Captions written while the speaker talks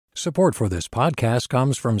Support for this podcast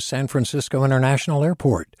comes from San Francisco International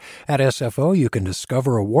Airport. At SFO, you can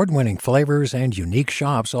discover award-winning flavors and unique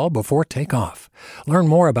shops all before takeoff. Learn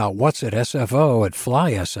more about what's at SFO at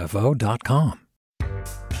flysfo.com.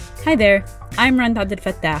 Hi there, I'm Rand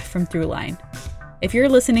Fattah from Throughline. If you're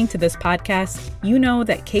listening to this podcast, you know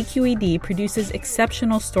that KQED produces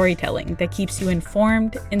exceptional storytelling that keeps you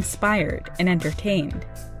informed, inspired, and entertained.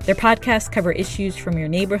 Their podcasts cover issues from your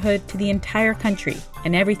neighborhood to the entire country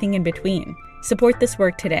and everything in between. Support this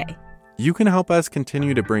work today. You can help us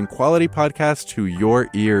continue to bring quality podcasts to your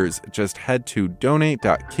ears. Just head to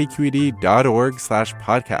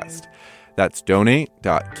donate.kqed.org/podcast. That's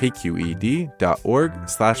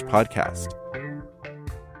donate.kqed.org/podcast.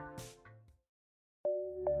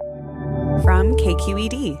 From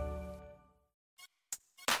KQED.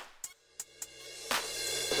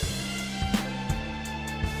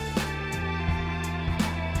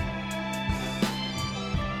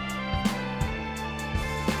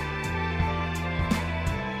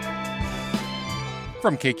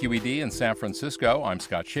 From KQED in San Francisco, I'm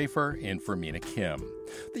Scott Schaefer in for Mina Kim.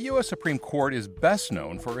 The U.S. Supreme Court is best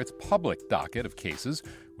known for its public docket of cases,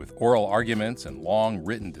 with oral arguments and long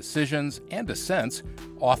written decisions and dissents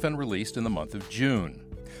often released in the month of June.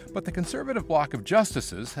 But the conservative bloc of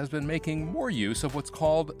justices has been making more use of what's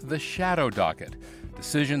called the Shadow Docket,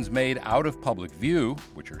 decisions made out of public view,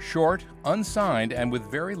 which are short, unsigned, and with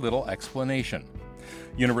very little explanation.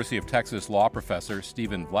 University of Texas law professor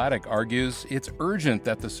Stephen Vladeck argues it's urgent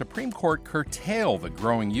that the Supreme Court curtail the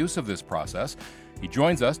growing use of this process. He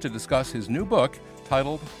joins us to discuss his new book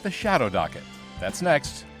titled The Shadow Docket. That's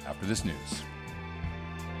next, after this news.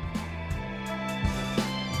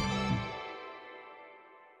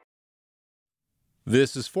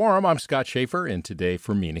 This is Forum. I'm Scott Schaefer, and today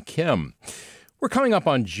for Mina Kim. We're coming up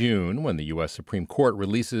on June when the U.S. Supreme Court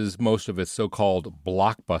releases most of its so-called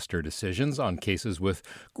blockbuster decisions on cases with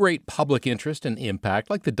great public interest and impact,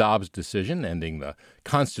 like the Dobbs decision ending the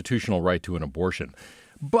constitutional right to an abortion.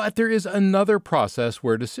 But there is another process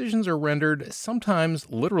where decisions are rendered sometimes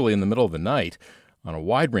literally in the middle of the night on a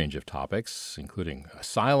wide range of topics, including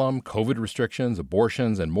asylum, COVID restrictions,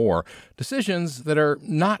 abortions, and more, decisions that are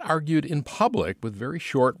not argued in public with very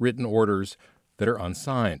short written orders that are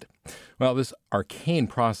unsigned. Well, this arcane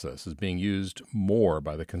process is being used more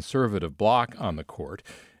by the conservative bloc on the court,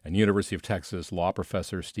 and University of Texas law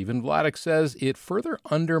professor Stephen Vladeck says it further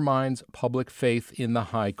undermines public faith in the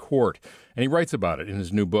high court. And he writes about it in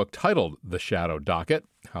his new book titled The Shadow Docket,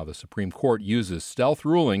 How the Supreme Court Uses Stealth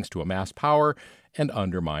Rulings to Amass Power and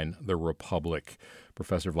Undermine the Republic.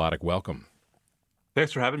 Professor Vladeck, welcome.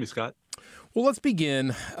 Thanks for having me, Scott. Well, let's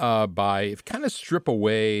begin by kind of strip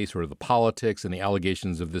away sort of the politics and the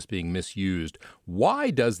allegations of this being misused.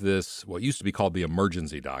 Why does this, what used to be called the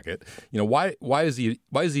emergency docket, why is he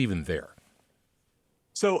even there?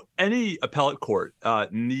 So any appellate court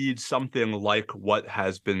needs something like what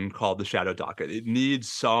has been called the shadow docket. It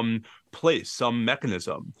needs some place, some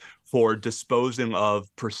mechanism for disposing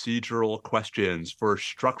of procedural questions, for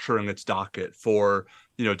structuring its docket, for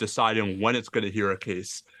deciding when it's going to hear a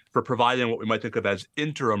case, for providing what we might think of as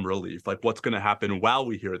interim relief, like what's going to happen while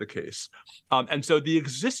we hear the case. And so the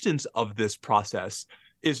existence of this process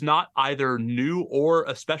is not either new or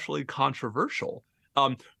especially controversial.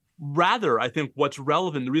 Rather, I think what's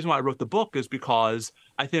relevant, the reason why I wrote the book is because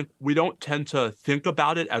I think we don't tend to think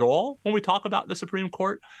about it at all when we talk about the Supreme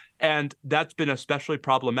Court. And that's been especially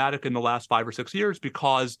problematic in the last 5 or 6 years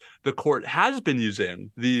because the court has been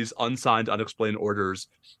using these unsigned, unexplained orders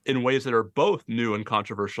in ways that are both new and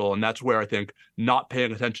controversial. And that's where I think not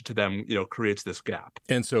paying attention to them, creates this gap.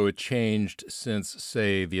 And so it changed since,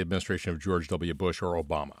 say, the administration of George W. Bush or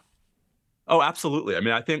Obama. Oh, absolutely. I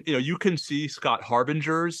mean, I think, you can see, Scott,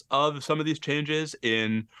 harbingers of some of these changes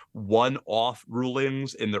in one-off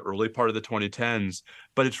rulings in the early part of the 2010s.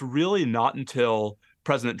 But it's really not until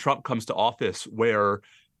President Trump comes to office where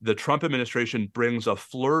the Trump administration brings a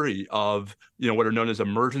flurry of, what are known as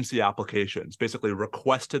emergency applications, basically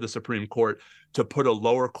requests to the Supreme Court to put a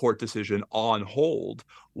lower court decision on hold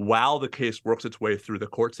while the case works its way through the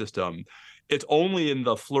court system. It's only in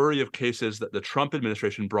the flurry of cases that the Trump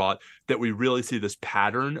administration brought that we really see this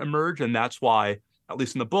pattern emerge. And that's why, at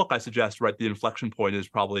least in the book, I suggest, the inflection point is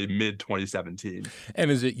probably mid-2017.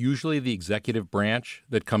 And is it usually the executive branch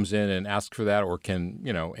that comes in and asks for that, or can,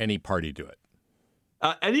 any party do it?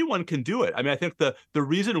 Anyone can do it. I mean, I think the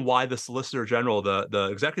reason why the Solicitor General, the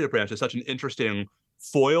executive branch, is such an interesting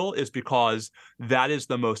foil is because that is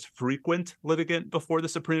the most frequent litigant before the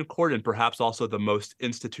Supreme Court and perhaps also the most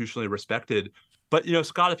institutionally respected. But,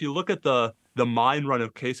 Scott, if you look at the the mine run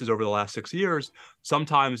of cases over the last 6 years,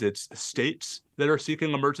 sometimes it's states that are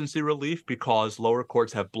seeking emergency relief because lower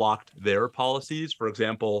courts have blocked their policies. For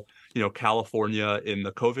example, California in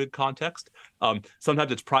the COVID context.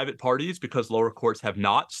 Sometimes it's private parties because lower courts have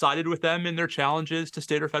not sided with them in their challenges to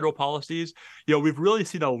state or federal policies. We've really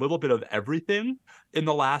seen a little bit of everything in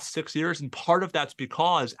the last 6 years. And part of that's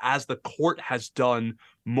because as the court has done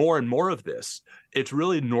more and more of this, it's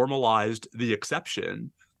really normalized the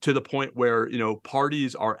exception to the point where,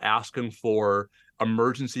 parties are asking for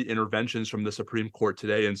emergency interventions from the Supreme Court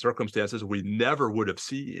today in circumstances we never would have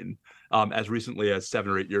seen as recently as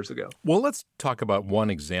 7 or 8 years ago. Well, let's talk about one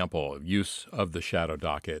example of use of the shadow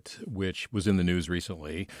docket, which was in the news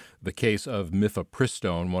recently, the case of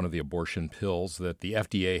mifepristone, one of the abortion pills that the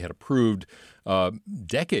FDA had approved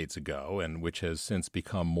decades ago and which has since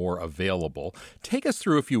become more available. Take us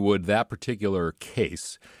through, if you would, that particular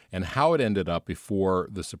case and how it ended up before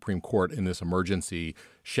the Supreme Court in this emergency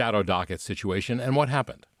shadow docket situation and what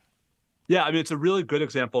happened. Yeah, I mean, it's a really good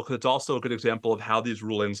example because it's also a good example of how these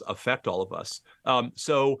rulings affect all of us.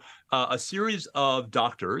 So a series of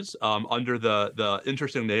doctors under the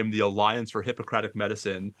interesting name, the Alliance for Hippocratic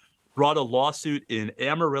Medicine, brought a lawsuit in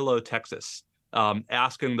Amarillo, Texas,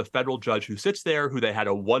 asking the federal judge who sits there, who they had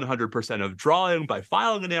a 100% of drawing by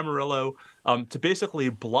filing in Amarillo, to basically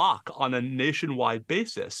block on a nationwide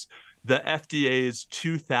basis the FDA's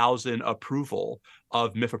 2000 approval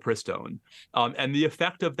of mifepristone. And the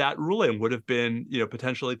effect of that ruling would have been,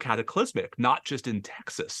 potentially cataclysmic, not just in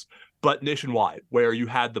Texas, but nationwide, where you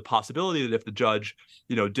had the possibility that if the judge,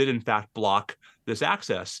 did in fact block this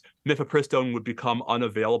access, mifepristone would become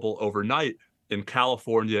unavailable overnight in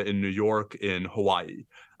California, in New York, in Hawaii.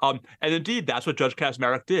 And indeed, that's what Judge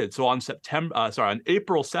Kaczmarek did. So on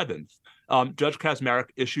April 7th, Judge Kaczmarek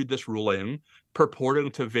issued this ruling purporting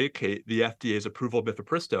to vacate the FDA's approval of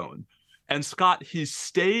mifepristone. And Scott, he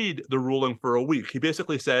stayed the ruling for a week. He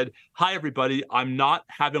basically said, hi, everybody, I'm not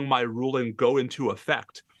having my ruling go into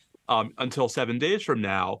effect until 7 days from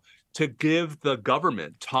now, to give the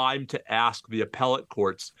government time to ask the appellate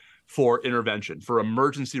courts for intervention, for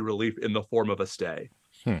emergency relief in the form of a stay.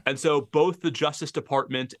 And so both the Justice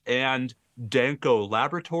Department and Danko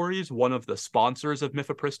Laboratories, one of the sponsors of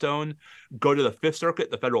mifepristone, go to the Fifth Circuit,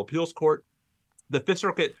 the Federal Appeals Court. The Fifth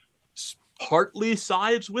Circuit partly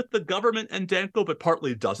sides with the government and Danko, but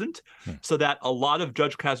partly doesn't, so that a lot of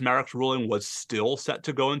Judge Kaczmarek's ruling was still set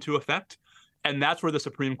to go into effect. And that's where the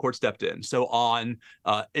Supreme Court stepped in. So on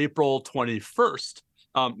April 21st,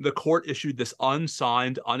 the court issued this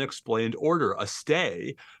unsigned, unexplained order, a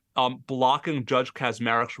stay, blocking Judge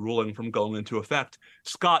Kaczmarek's ruling from going into effect,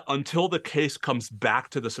 Scott, until the case comes back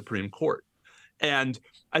to the Supreme Court. And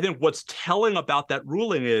I think what's telling about that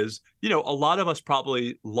ruling is, a lot of us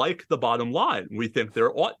probably like the bottom line. We think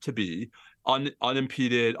there ought to be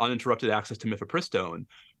unimpeded, uninterrupted access to mifepristone,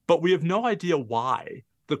 but we have no idea why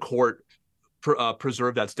the court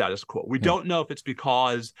preserved that status quo. We don't know if it's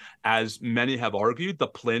because, as many have argued, the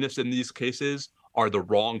plaintiffs in these cases are the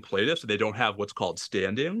wrong plaintiffs and they don't have what's called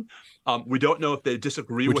standing. We don't know if they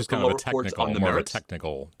disagree with the lower courts on the merits. More of a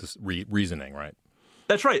technical reasoning, right?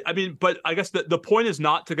 That's right. I mean, but I guess the point is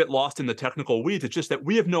not to get lost in the technical weeds. It's just that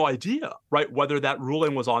we have no idea, right, whether that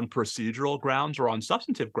ruling was on procedural grounds or on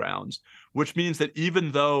substantive grounds, which means that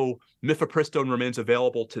even though mifepristone remains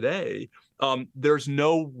available today, there's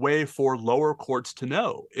no way for lower courts to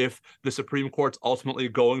know if the Supreme Court's ultimately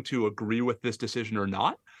going to agree with this decision or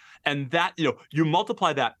not. And that, you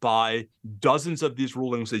multiply that by dozens of these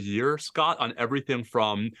rulings a year, Scott, on everything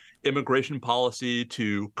from immigration policy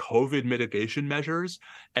to COVID mitigation measures.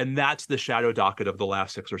 And that's the shadow docket of the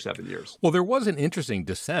last 6 or 7 years. Well, there was an interesting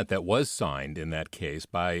dissent that was signed in that case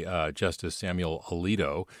by Justice Samuel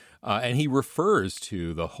Alito, and he refers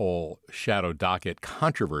to the whole shadow docket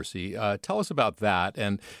controversy. Tell us about that.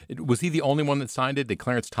 And was he the only one that signed it? Did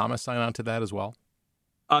Clarence Thomas sign on to that as well?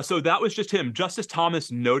 So that was just him. Justice Thomas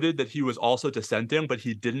noted that he was also dissenting, but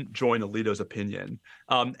he didn't join Alito's opinion.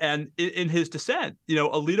 And in his dissent,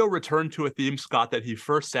 Alito returned to a theme, Scott, that he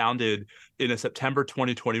first sounded in a September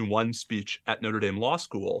 2021 speech at Notre Dame Law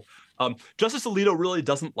School. Justice Alito really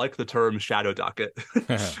doesn't like the term shadow docket.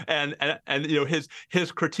 and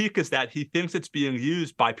his critique is that he thinks it's being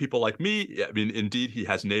used by people like me. I mean, indeed, he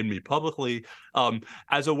has named me publicly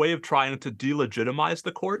as a way of trying to delegitimize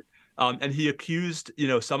the court. And he accused,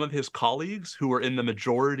 some of his colleagues who were in the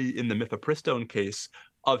majority in the mifepristone case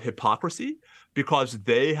of hypocrisy because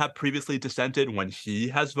they have previously dissented when he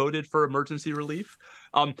has voted for emergency relief.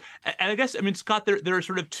 And I guess, Scott, there are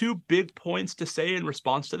sort of two big points to say in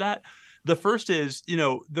response to that. The first is,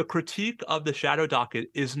 the critique of the shadow docket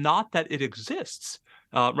is not that it exists.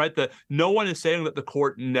 right? No one is saying that the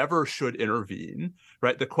court never should intervene,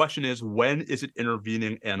 right? The question is, when is it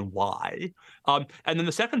intervening and why? And then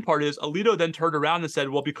the second part is, Alito then turned around and said,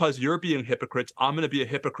 well, because you're being hypocrites, I'm going to be a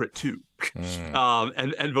hypocrite too,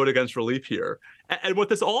 and vote against relief here. And what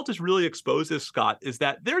this all just really exposes, Scott, is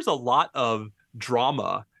that there's a lot of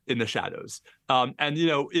drama in the shadows. And,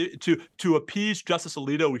 to appease Justice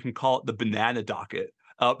Alito, we can call it the banana docket.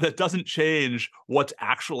 That doesn't change what's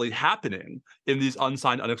actually happening in these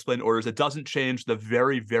unsigned, unexplained orders. It doesn't change the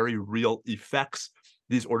very, very real effects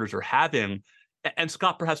these orders are having. And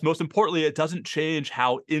Scott, perhaps most importantly, it doesn't change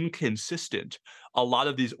how inconsistent a lot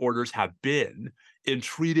of these orders have been in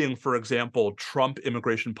treating, for example, Trump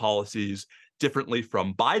immigration policies differently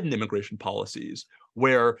from Biden immigration policies,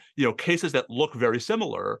 where cases that look very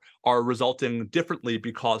similar are resulting differently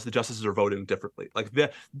because the justices are voting differently.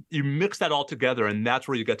 You mix that all together, and that's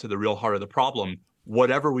where you get to the real heart of the problem,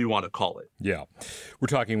 whatever we want to call it. Yeah. We're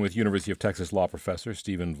talking with University of Texas law professor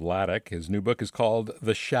Stephen Vladeck. His new book is called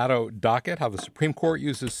The Shadow Docket: How the Supreme Court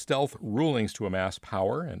Uses Stealth Rulings to Amass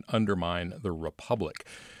Power and Undermine the Republic.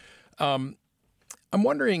 I'm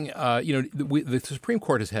wondering, the Supreme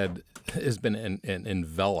Court has been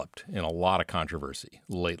enveloped in a lot of controversy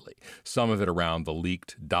lately. Some of it around the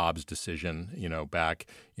leaked Dobbs decision, back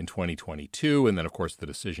in 2022, and then, of course, the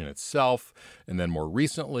decision itself. And then more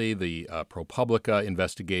recently, the ProPublica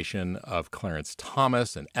investigation of Clarence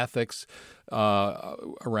Thomas and ethics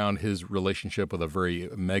around his relationship with a very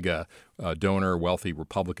mega donor, wealthy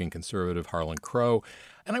Republican conservative, Harlan Crow.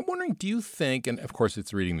 And I'm wondering, do you think, and of course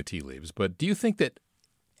it's reading the tea leaves, but do you think that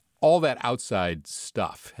all that outside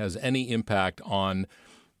stuff has any impact on,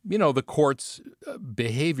 the court's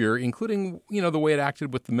behavior, including, the way it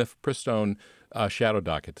acted with the Mifpristone Shadow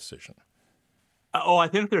Docket decision? Oh, I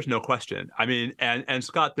think there's no question. I mean, and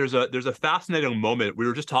Scott, there's a fascinating moment. We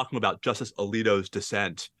were just talking about Justice Alito's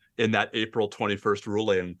dissent in that April 21st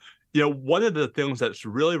ruling. One of the things that's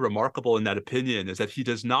really remarkable in that opinion is that he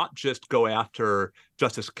does not just go after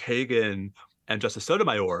Justice Kagan and Justice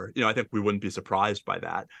Sotomayor. I think we wouldn't be surprised by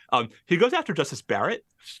that. He goes after Justice Barrett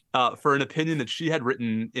for an opinion that she had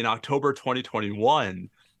written in October 2021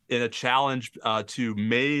 in a challenge to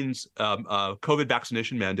Maine's COVID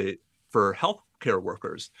vaccination mandate for healthcare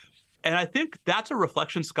workers. And I think that's a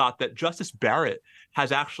reflection, Scott, that Justice Barrett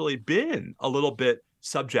has actually been a little bit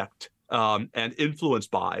subject and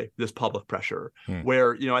influenced by this public pressure,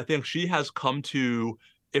 where, I think she has come to,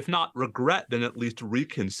 if not regret, then at least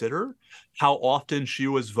reconsider how often she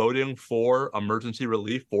was voting for emergency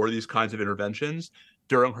relief for these kinds of interventions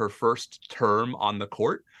during her first term on the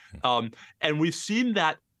court. And we've seen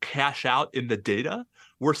that cash out in the data.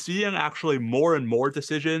 We're seeing actually more and more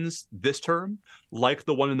decisions this term, like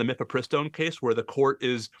the one in the Mifpristone case, where the court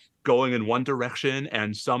is going in one direction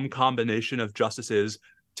and some combination of justices,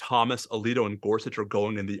 Thomas, Alito, and Gorsuch, are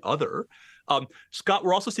going in the other. Scott,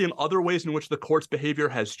 we're also seeing other ways in which the court's behavior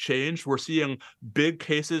has changed. We're seeing big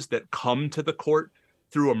cases that come to the court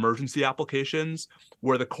through emergency applications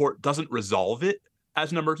where the court doesn't resolve it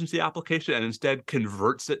as an emergency application and instead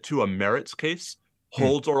converts it to a merits case,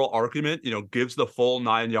 holds oral argument, gives the full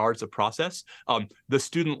 9 yards of process. The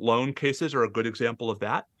student loan cases are a good example of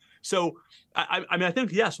that. So, I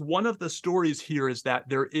think, yes, one of the stories here is that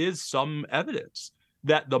there is some evidence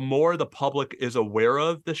that the more the public is aware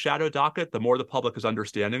of the shadow docket, the more the public is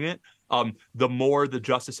understanding it, the more the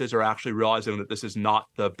justices are actually realizing that this is not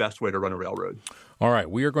the best way to run a railroad. All right,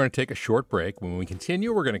 we are going to take a short break. When we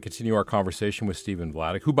continue, we're going to continue our conversation with Stephen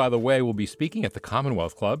Vladeck, who, by the way, will be speaking at the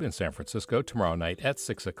Commonwealth Club in San Francisco tomorrow night at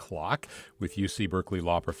 6 o'clock with UC Berkeley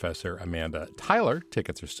law professor Amanda Tyler.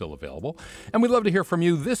 Tickets are still available. And we'd love to hear from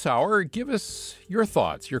you this hour. Give us your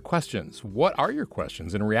thoughts, your questions. What are your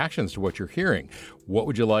questions and reactions to what you're hearing? What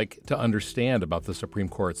would you like to understand about the Supreme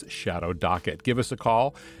Court's shadow docket? Give us a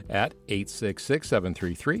call at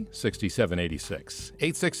 866-733-6786.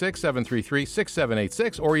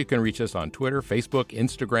 866-733-6786, or you can reach us on Twitter, Facebook,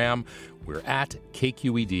 Instagram. We're at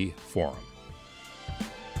KQED Forum.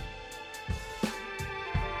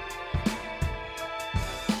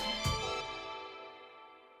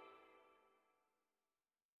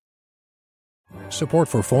 Support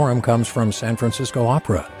for Forum comes from San Francisco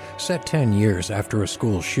Opera. Set 10 years after a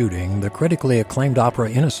school shooting, the critically acclaimed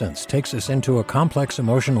opera Innocence takes us into a complex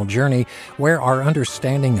emotional journey where our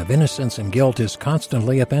understanding of innocence and guilt is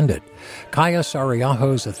constantly upended. Kaya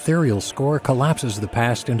Sariaho's ethereal score collapses the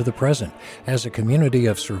past into the present as a community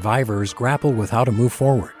of survivors grapple with how to move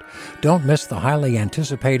forward. Don't miss the highly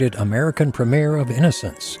anticipated American premiere of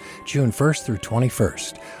Innocence, June 1st through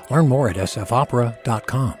 21st. Learn more at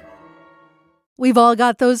sfopera.com. We've all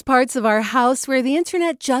got those parts of our house where the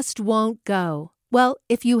internet just won't go. Well,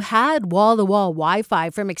 if you had wall-to-wall Wi-Fi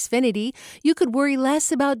from Xfinity, you could worry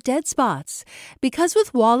less about dead spots. Because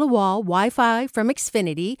with wall-to-wall Wi-Fi from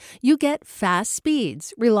Xfinity, you get fast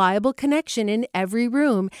speeds, reliable connection in every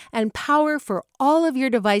room, and power for all of your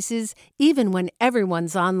devices, even when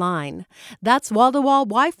everyone's online. That's wall-to-wall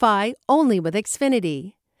Wi-Fi only with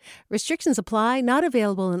Xfinity. Restrictions apply, not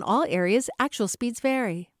available in all areas. Actual speeds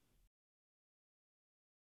vary.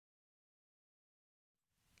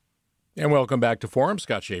 And welcome back to Forum.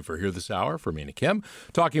 Scott Shafer here this hour for Mina Kim,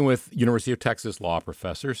 talking with University of Texas law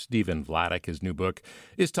professor Stephen Vladeck. His new book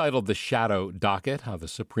is titled The Shadow Docket, How the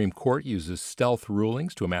Supreme Court Uses Stealth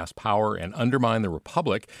Rulings to Amass Power and Undermine the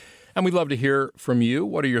Republic. And we'd love to hear from you.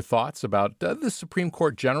 What are your thoughts about the Supreme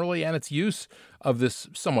Court generally and its use of this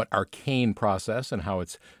somewhat arcane process and how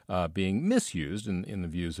it's being misused in the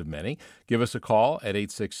views of many? Give us a call at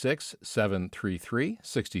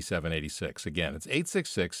 866-733-6786. Again, it's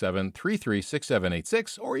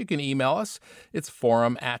 866-733-6786, or you can email us. It's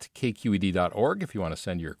forum@kqed.org if you want to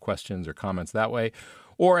send your questions or comments that way.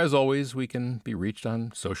 Or, as always, we can be reached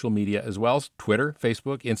on social media as well. Twitter,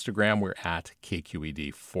 Facebook, Instagram. We're at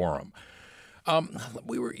KQED Forum. I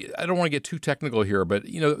don't want to get too technical here, but,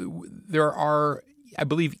 there are, I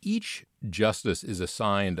believe each justice is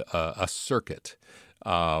assigned a circuit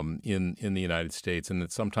in the United States. And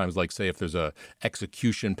it's sometimes like, say, if there's a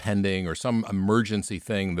execution pending or some emergency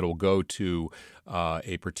thing that will go to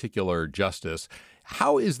a particular justice.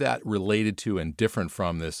 How is that related to and different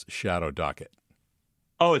from this shadow docket?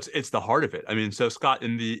 Oh, it's the heart of it. I mean, so Scott,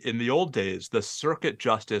 in the old days, the circuit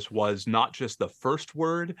justice was not just the first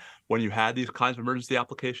word when you had these kinds of emergency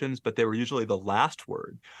applications, but they were usually the last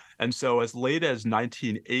word. And so as late as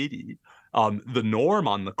 1980, the norm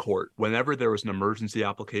on the court, whenever there was an emergency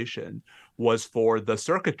application, was for the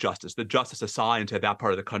circuit justice, the justice assigned to that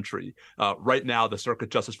part of the country. Right now, the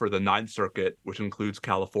circuit justice for the Ninth Circuit, which includes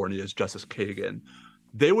California, is Justice Kagan.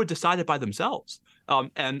 They would decide it by themselves.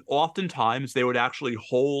 And oftentimes they would actually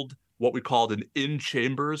hold what we called an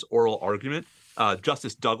in-chambers oral argument.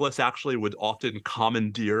 Justice Douglas actually would often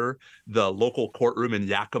commandeer the local courtroom in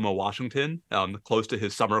Yakima, Washington, close to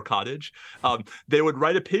his summer cottage. They would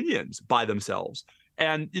write opinions by themselves.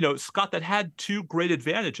 And, Scott, that had two great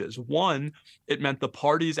advantages. One, it meant the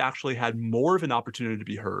parties actually had more of an opportunity to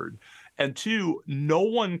be heard. And two, no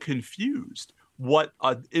one confused what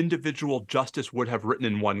an individual justice would have written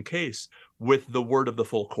in one case with the word of the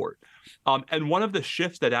full court. And one of the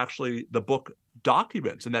shifts that actually the book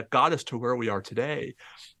documents and that got us to where we are today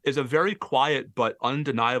is a very quiet but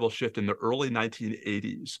undeniable shift in the early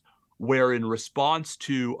 1980s, where in response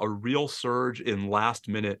to a real surge in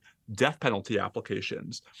last-minute death penalty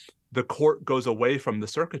applications, the court goes away from the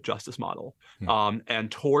circuit justice model and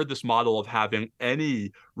toward this model of having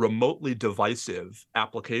any remotely divisive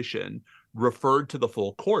application referred to the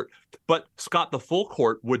full court. But Scott, the full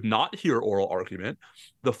court would not hear oral argument.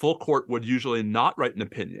 The full court would usually not write an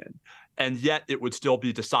opinion, and yet it would still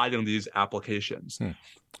be deciding these applications.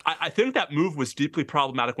 I think that move was deeply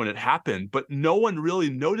problematic when it happened, but no one really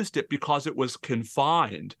noticed it because it was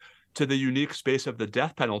confined to the unique space of the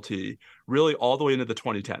death penalty, really all the way into the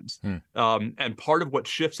 2010s. And part of what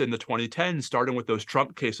shifts in the 2010s, starting with those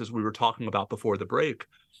Trump cases we were talking about before the break,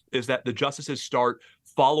 is that the justices start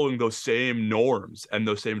following those same norms and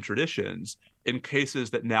those same traditions in cases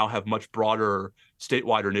that now have much broader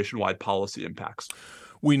statewide or nationwide policy impacts.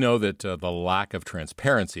 We know that the lack of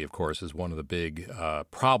transparency, of course, is one of the big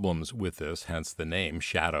problems with this, hence the name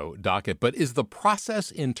Shadow Docket. But is the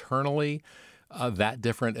process internally that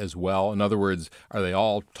different as well? In other words, are they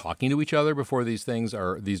all talking to each other before these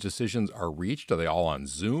decisions are reached? Are they all on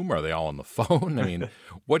Zoom? Are they all on the phone? I mean,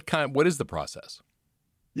 what is the process?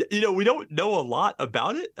 We don't know a lot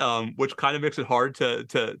about it, which kind of makes it hard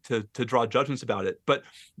to draw judgments about it. But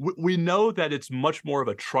we know that it's much more of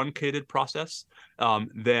a truncated process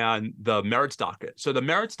than the merits docket. So the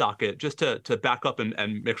merits docket, just to back up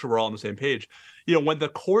and make sure we're all on the same page, when the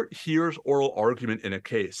court hears oral argument in a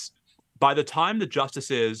case, by the time the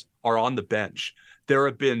justices are on the bench, there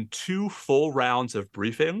have been 2 full rounds of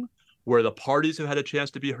briefing where the parties have had a chance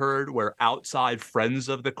to be heard, where outside friends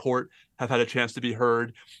of the court have had a chance to be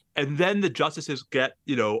heard. And then the justices get,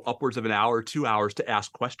 upwards of an hour, 2 hours to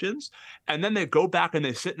ask questions. And then they go back and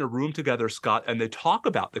they sit in a room together, Scott, and they talk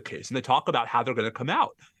about the case and they talk about how they're going to come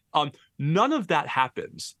out. None of that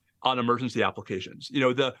happens on emergency applications.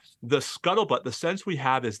 The scuttlebutt, the sense we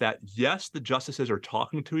have is that, yes, the justices are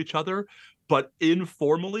talking to each other, but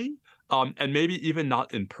informally, and maybe even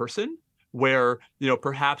not in person, where,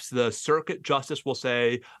 perhaps the circuit justice will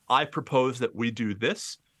say, I propose that we do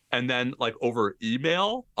this. And then, like over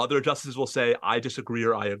email, other justices will say, I disagree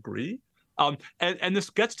or I agree. And this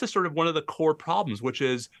gets to sort of one of the core problems, which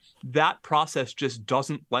is that process just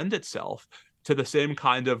doesn't lend itself to the same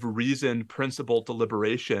kind of reasoned, principled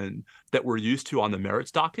deliberation that we're used to on the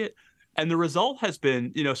merits docket. And the result has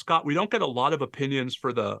been, Scott, we don't get a lot of opinions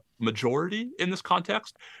for the majority in this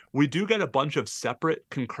context. We do get a bunch of separate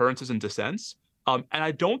concurrences and dissents. And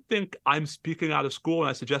I don't think I'm speaking out of school when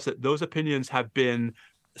I suggest that those opinions have been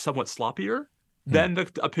somewhat sloppier than the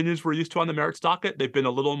opinions we're used to on the merits docket. They've been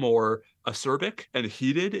a little more acerbic and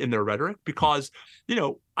heated in their rhetoric because,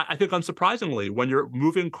 I think unsurprisingly, when you're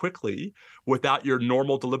moving quickly without your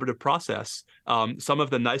normal deliberative process, some of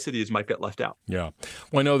the niceties might get left out. Yeah.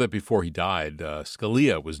 Well, I know that before he died,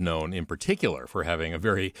 Scalia was known in particular for having a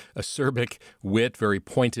very acerbic wit, very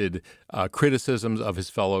pointed criticisms of his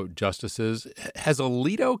fellow justices. Has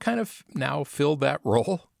Alito kind of now filled that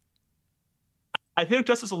role? I think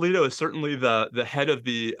Justice Alito is certainly the head of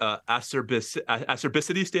the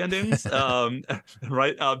acerbicity standings,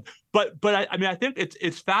 right? But I think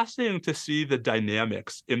it's fascinating to see the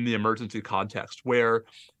dynamics in the emergency context where,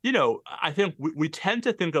 I think we tend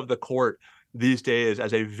to think of the court these days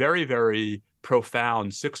as a very, very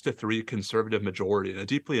profound 6-3 conservative majority and a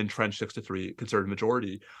deeply entrenched 6-3 conservative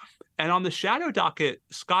majority. And on the shadow docket,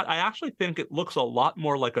 Scott, I actually think it looks a lot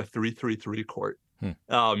more like a 3-3-3 court.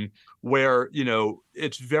 Where,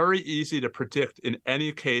 it's very easy to predict in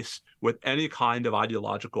any case with any kind of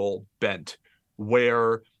ideological bent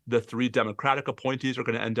where the three Democratic appointees are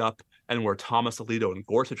going to end up and where Thomas Alito and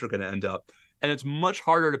Gorsuch are going to end up. And it's much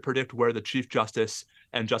harder to predict where the Chief Justice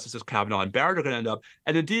and Justices Kavanaugh and Barrett are going to end up.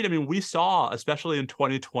 And indeed, we saw, especially in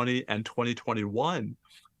 2020 and 2021,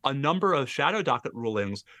 a number of shadow docket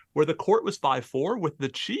rulings where the court was 5-4 with the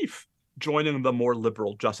chief joining the more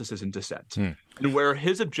liberal justices in dissent, and where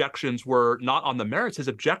his objections were not on the merits, his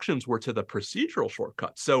objections were to the procedural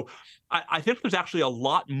shortcuts. So I think there's actually a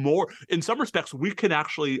lot more. In some respects, we can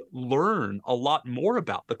actually learn a lot more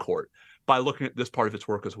about the court by looking at this part of its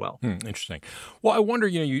work as well. Interesting. Well, I wonder,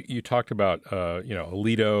 you talked about,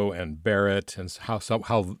 Alito and Barrett and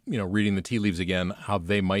how reading the tea leaves again, how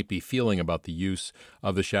they might be feeling about the use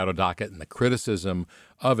of the shadow docket and the criticism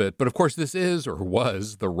of it. But of course, this is or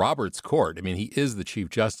was the Roberts Court. He is the Chief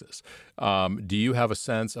Justice. Do you have a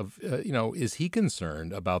sense of, is he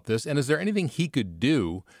concerned about this? And is there anything he could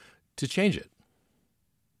do to change it?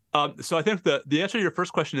 So I think the answer to your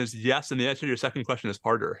first question is yes, and the answer to your second question is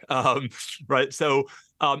harder, right? So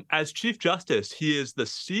as Chief Justice, he is the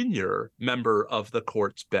senior member of the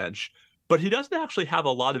court's bench, but he doesn't actually have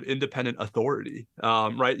a lot of independent authority,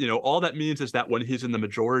 right? All that means is that when he's in the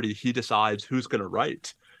majority, he decides who's going to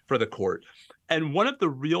write for the court. And one of the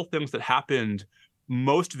real things that happened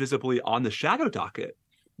most visibly on the shadow docket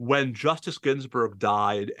when Justice Ginsburg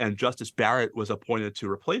died and Justice Barrett was appointed to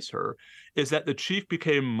replace her, is that the chief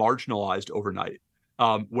became marginalized overnight,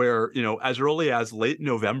 where, as early as late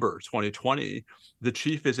November 2020, the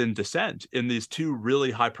chief is in dissent in these two really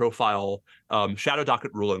high-profile shadow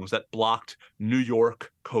docket rulings that blocked New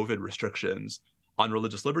York COVID restrictions on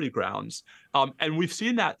religious liberty grounds. And we've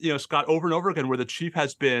seen that, Scott, over and over again, where the chief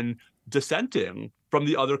has been dissenting from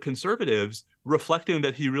the other conservatives, reflecting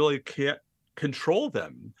that he really can't control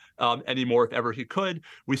them anymore if ever he could.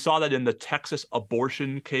 We saw that in the Texas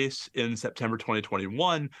abortion case in September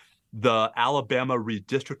 2021, the Alabama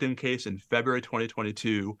redistricting case in February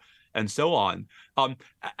 2022, and so on.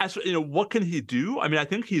 As what can he do? I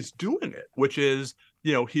think he's doing it, which is,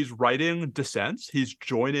 he's writing dissents. He's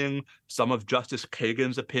joining some of Justice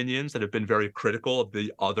Kagan's opinions that have been very critical of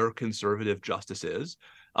the other conservative justices.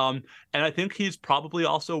 And I think he's probably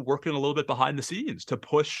also working a little bit behind the scenes to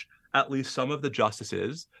push at least some of the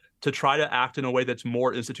justices to try to act in a way that's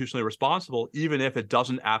more institutionally responsible, even if it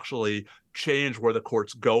doesn't actually change where the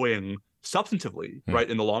court's going substantively, right,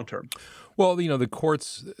 in the long term. Well,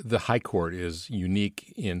 the high court is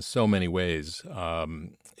unique in so many ways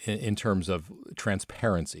in terms of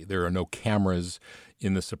transparency. There are no cameras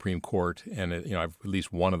in the Supreme Court, and I've at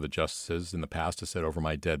least one of the justices in the past has said over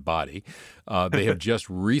my dead body. They have just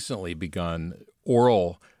recently begun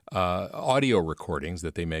oral audio recordings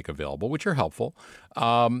that they make available, which are helpful.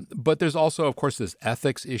 But there's also, of course, this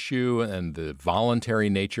ethics issue and the voluntary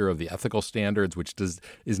nature of the ethical standards, which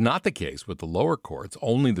is not the case with the lower courts.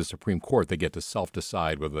 Only the Supreme Court, they get to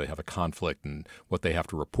self-decide whether they have a conflict and what they have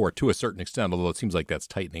to report to a certain extent, although it seems like that's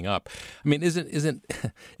tightening up. Isn't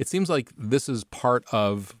it seems like this is part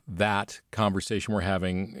of that conversation we're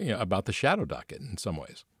having about the shadow docket in some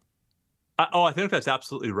ways. I think that's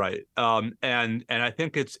absolutely right. And I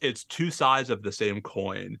think it's two sides of the same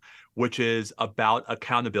coin, which is about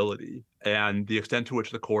accountability and the extent to which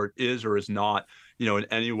the court is or is not, in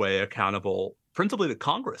any way accountable principally to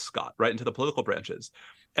Congress, Scott, right, into the political branches.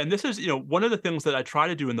 And this is, one of the things that I try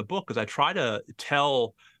to do in the book is I try to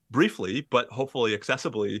tell briefly, but hopefully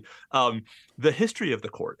accessibly, the history of the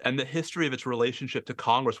court and the history of its relationship to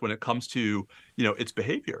Congress when it comes to, its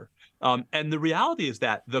behavior. And the reality is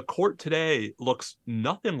that the court today looks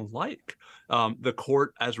nothing like the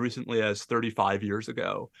court as recently as 35 years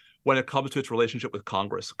ago when it comes to its relationship with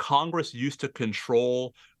Congress. Congress used to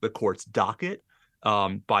control the court's docket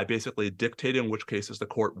by basically dictating which cases the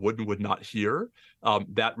court would and would not hear.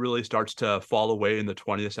 That really starts to fall away in the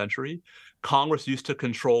 20th century. Congress used to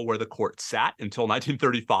control where the court sat until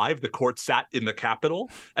 1935. The court sat in the Capitol,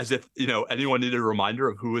 as if anyone needed a reminder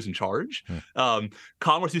of who was in charge.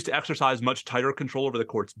 Congress used to exercise much tighter control over the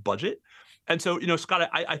court's budget. And so, Scott,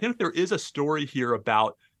 I think there is a story here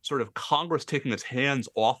about sort of Congress taking its hands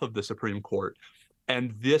off of the Supreme Court,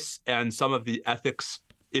 and this and some of the ethics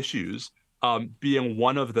issues being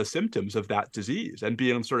one of the symptoms of that disease and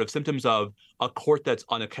being sort of symptoms of a court that's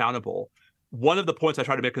unaccountable. One of the points I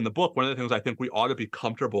try to make in the book, one of the things I think we ought to be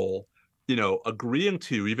comfortable, agreeing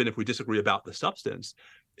to, even if we disagree about the substance,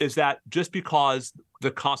 is that just because the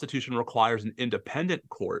Constitution requires an independent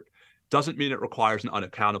court doesn't mean it requires an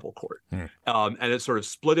unaccountable court. And it's sort of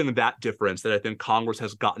splitting that difference that I think Congress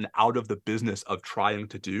has gotten out of the business of trying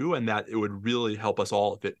to do, and that it would really help us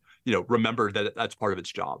all if it, remember that that's part of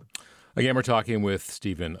its job. Again, we're talking with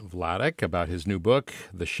Stephen Vladeck about his new book,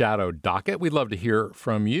 The Shadow Docket. We'd love to hear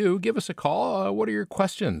from you. Give us a call. What are your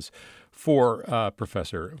questions for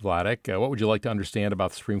Professor Vladeck? What would you like to understand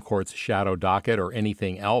about the Supreme Court's Shadow Docket or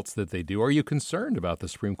anything else that they do? Are you concerned about the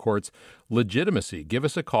Supreme Court's legitimacy? Give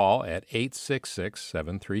us a call at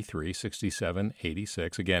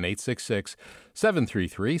 866-733-6786. Again,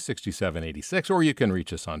 866-733-6786. Or you can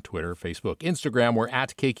reach us on Twitter, Facebook, Instagram. We're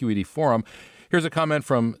at KQED Forum. Here's a comment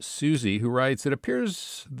from Susie, who writes, "It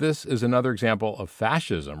appears this is another example of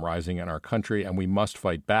fascism rising in our country, and we must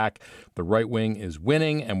fight back. The right wing is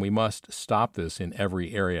winning, and we must stop this in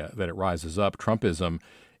every area that it rises up. Trumpism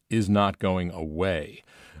is not going away."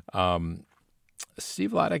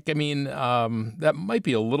 Steve Vladeck, that might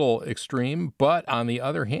be a little extreme, but on the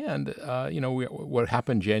other hand, what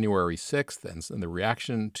happened January 6th and the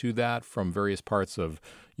reaction to that from various parts of,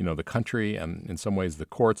 the country and in some ways the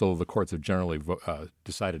courts, although the courts have generally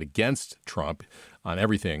decided against Trump on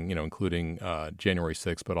everything, including January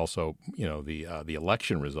 6th, but also, the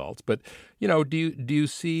election results. But,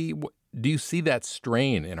 do you see that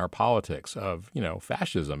strain in our politics of,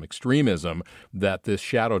 fascism, extremism that this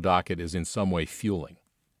shadow docket is in some way fueling?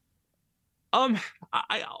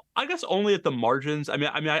 I guess only at the margins.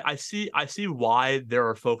 I see why there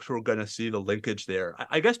are folks who are going to see the linkage there.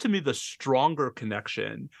 I guess to me, the stronger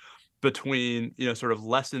connection between, sort of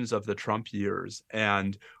lessons of the Trump years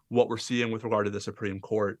and what we're seeing with regard to the Supreme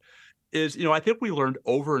Court is, I think we learned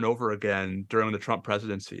over and over again during the Trump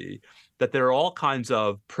presidency that there are all kinds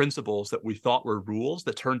of principles that we thought were rules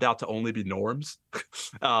that turned out to only be norms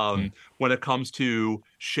when it comes to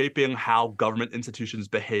shaping how government institutions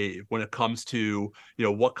behave, when it comes to,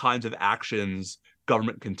 what kinds of actions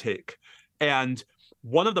government can take. And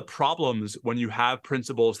one of the problems when you have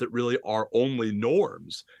principles that really are only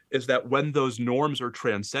norms is that when those norms are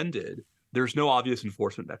transcended, there's no obvious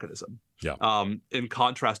enforcement mechanism, in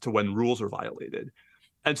contrast to when rules are violated.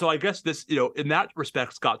 And so I guess this, in that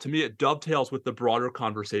respect, Scott, to me, it dovetails with the broader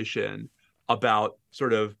conversation about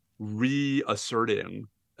sort of reasserting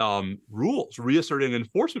rules, reasserting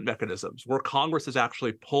enforcement mechanisms, where Congress is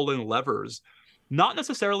actually pulling levers, not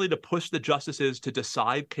necessarily to push the justices to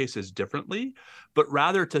decide cases differently, but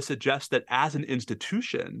rather to suggest that as an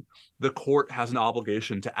institution, the court has an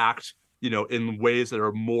obligation to act in ways that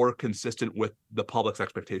are more consistent with the public's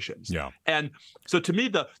expectations. Yeah. And so to me,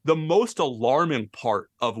 the most alarming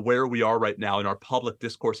part of where we are right now in our public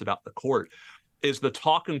discourse about the court is the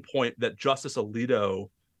talking point that Justice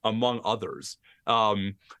Alito, among others,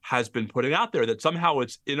 has been putting out there, that somehow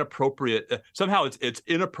it's inappropriate. Somehow it's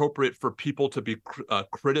inappropriate for people to be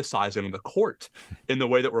criticizing the court in the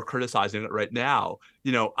way that we're criticizing it right now.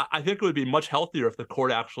 I think it would be much healthier if the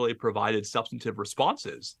court actually provided substantive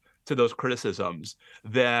responses to those criticisms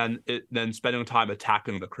than spending time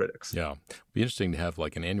attacking the critics. Yeah. It'd be interesting to have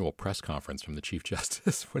like an annual press conference from the Chief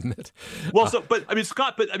Justice, wouldn't it? Well,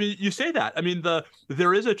 Scott, you say that.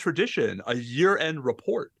 There is a tradition, a year-end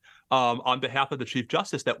report on behalf of the Chief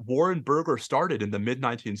Justice that Warren Burger started in the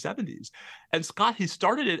mid-1970s. And Scott, he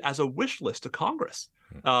started it as a wish list to Congress,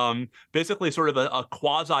 basically sort of a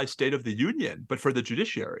quasi State of the Union, but for the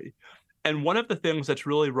judiciary. And one of the things that's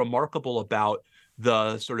really remarkable about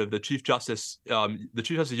the Chief Justice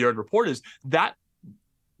year-end report is that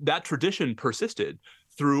tradition persisted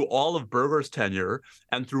through all of Berger's tenure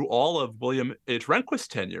and through all of William H. Rehnquist's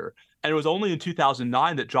tenure. And it was only in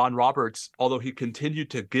 2009 that John Roberts, although he continued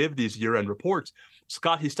to give these year-end reports,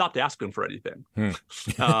 Scott, he stopped asking for anything,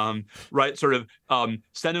 right? Sort of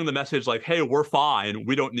sending the message like, hey, we're fine.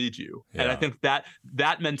 We don't need you. Yeah. And I think that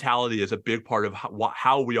mentality is a big part of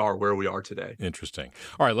how we are where we are today. Interesting.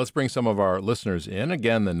 All right, let's bring some of our listeners in.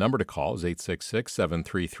 Again, the number to call is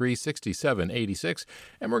 866-733-6786.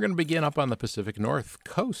 And we're going to begin up on the Pacific North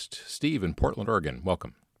Coast. Steve in Portland, Oregon.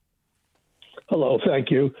 Welcome. Hello, thank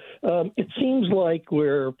you. It seems like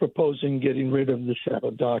we're proposing getting rid of the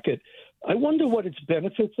shadow docket. I wonder what its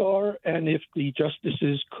benefits are and if the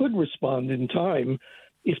justices could respond in time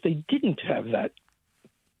if they didn't have that.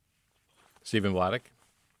 Stephen Vladeck?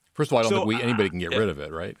 First of all, I don't think anybody can get rid of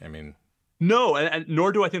it, right? I mean... No, and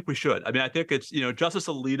nor do I think we should. I mean, I think it's, Justice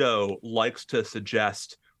Alito likes to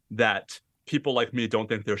suggest that people like me don't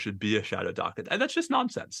think there should be a shadow docket. And that's just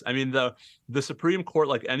nonsense. I mean, the Supreme Court,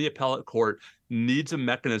 like any appellate court, needs a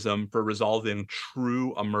mechanism for resolving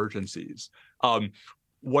true emergencies.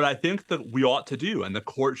 What I think that we ought to do, and the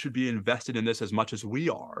court should be invested in this as much as we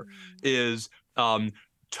are, is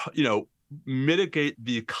mitigate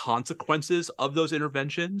the consequences of those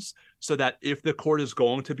interventions so that if the court is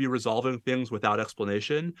going to be resolving things without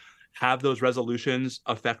explanation, have those resolutions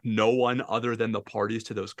affect no one other than the parties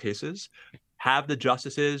to those cases. Have the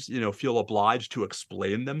justices, feel obliged to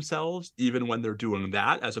explain themselves even when they're doing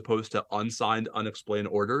that, as opposed to unsigned, unexplained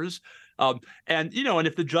orders. And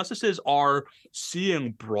if the justices are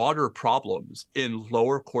seeing broader problems in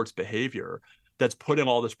lower courts' behavior that's putting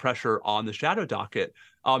all this pressure on the shadow docket,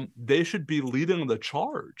 they should be leading the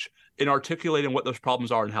charge in articulating what those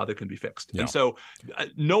problems are and how they can be fixed. Yeah. And so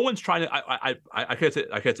no one's trying to, I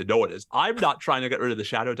can't say no one is. I'm not trying to get rid of the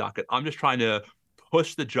shadow docket. I'm just trying to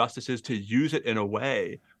push the justices to use it in a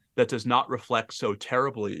way that does not reflect so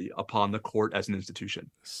terribly upon the court as an institution.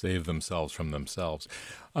 Save themselves from themselves.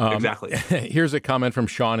 Exactly. Here's a comment from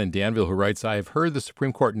Sean in Danville who writes, I have heard the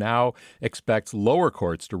Supreme Court now expects lower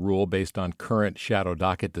courts to rule based on current shadow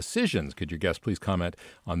docket decisions. Could your guest please comment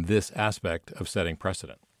on this aspect of setting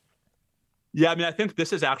precedent? Yeah, I mean, I think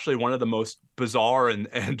this is actually one of the most bizarre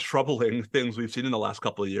and troubling things we've seen in the last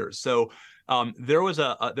couple of years. So there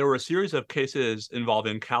were a series of cases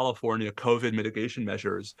involving California COVID mitigation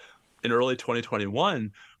measures in early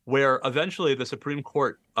 2021, where eventually the Supreme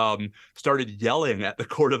Court started yelling at the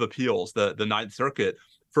Court of Appeals, the Ninth Circuit,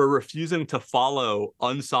 for refusing to follow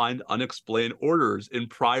unsigned, unexplained orders in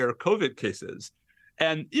prior COVID cases.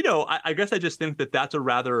 And, I guess I just think that that's a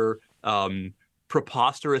rather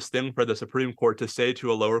preposterous thing for the Supreme Court to say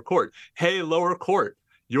to a lower court. Hey, lower court,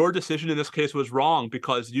 your decision in this case was wrong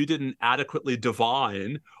because you didn't adequately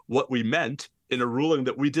divine what we meant in a ruling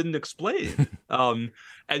that we didn't explain. And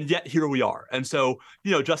yet here we are. And so,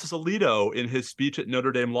 Justice Alito, in his speech at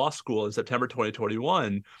Notre Dame Law School in September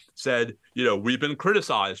 2021, said, we've been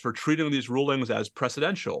criticized for treating these rulings as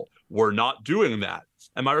precedential. We're not doing that.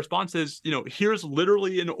 And my response is, here's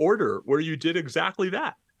literally an order where you did exactly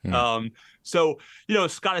that. So,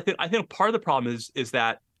 Scott, I think part of the problem is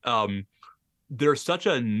that there's such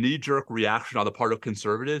a knee-jerk reaction on the part of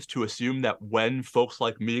conservatives to assume that when folks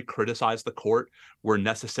like me criticize the court, we're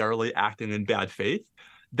necessarily acting in bad faith,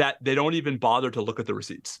 that they don't even bother to look at the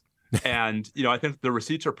receipts. And, I think the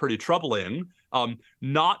receipts are pretty troubling,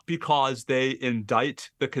 not because they indict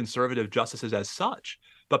the conservative justices as such,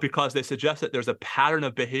 but because they suggest that there's a pattern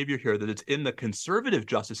of behavior here that it's in the conservative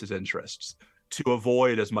justices' interests to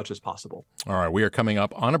avoid as much as possible. All right, we are coming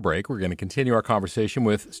up on a break. We're going to continue our conversation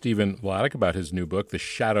with Stephen Vladeck about his new book, The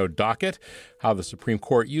Shadow Docket, How the Supreme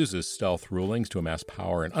Court Uses Stealth Rulings to Amass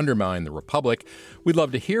Power and Undermine the Republic. We'd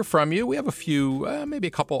love to hear from you. We have a few, maybe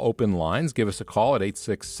a couple open lines. Give us a call at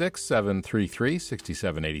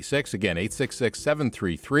 866-733-6786. Again,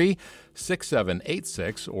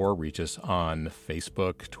 866-733-6786, or reach us on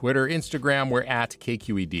Facebook, Twitter, Instagram. We're at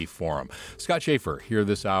KQED Forum. Scott Schaefer here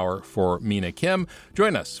this hour for Mina Kim.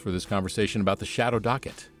 Join us for this conversation about the Shadow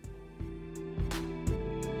Docket.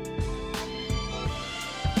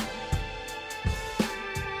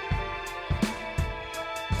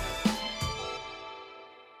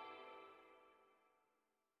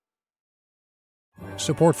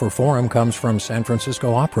 Support for Forum comes from San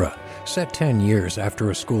Francisco Opera. Set 10 years after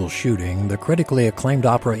a school shooting, the critically acclaimed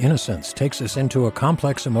opera Innocence takes us into a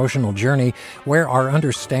complex emotional journey where our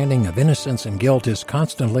understanding of innocence and guilt is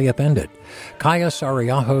constantly upended. Kaya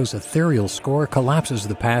Sariaho's ethereal score collapses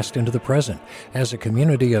the past into the present as a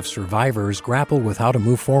community of survivors grapple with how to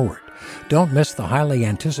move forward. Don't miss the highly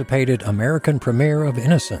anticipated American premiere of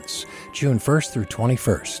Innocence, June 1st through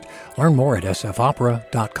 21st. Learn more at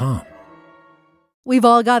sfopera.com. We've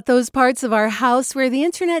all got those parts of our house where the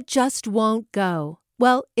internet just won't go.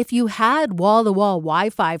 Well, if you had wall-to-wall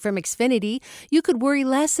Wi-Fi from Xfinity, you could worry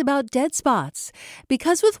less about dead spots.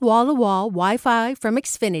 Because with wall-to-wall Wi-Fi from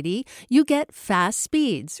Xfinity, you get fast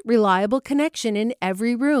speeds, reliable connection in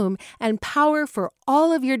every room, and power for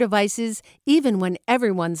all of your devices, even when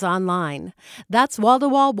everyone's online. That's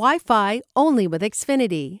wall-to-wall Wi-Fi only with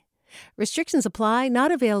Xfinity. Restrictions apply,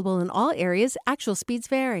 not available in all areas. Actual speeds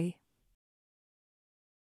vary.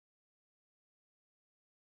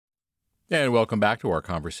 And welcome back to our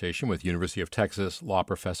conversation with University of Texas law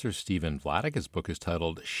professor Stephen Vladeck. His book is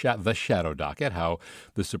titled The Shadow Docket, How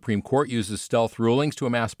the Supreme Court Uses Stealth Rulings to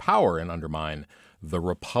Amass Power and Undermine the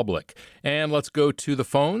Republic. And let's go to the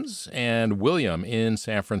phones. And William in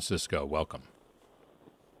San Francisco, welcome.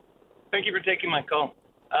 Thank you for taking my call.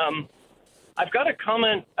 I've got a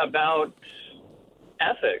comment about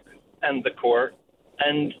ethics and the court.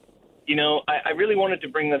 And you know, I really wanted to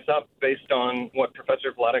bring this up based on what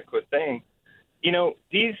Professor Vladeck was saying. You know,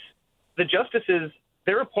 the justices,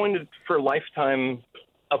 they're appointed for lifetime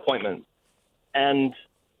appointments, and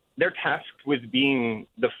they're tasked with being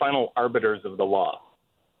the final arbiters of the law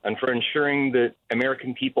and for ensuring that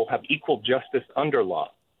American people have equal justice under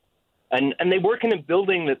law. And they work in a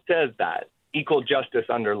building that says that, equal justice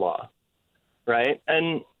under law, right?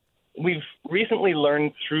 And we've recently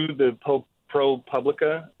learned through the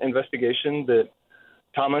ProPublica investigation that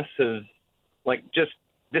Thomas has just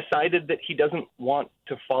decided that he doesn't want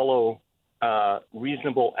to follow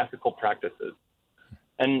reasonable ethical practices.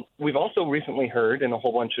 And we've also recently heard in a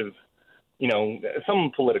whole bunch of,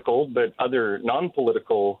 some political, but other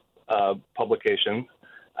non-political publications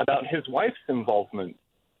about his wife's involvement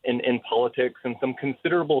in politics and some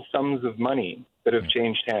considerable sums of money that have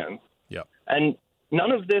changed hands. Yep. And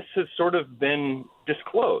none of this has sort of been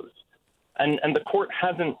disclosed. And the court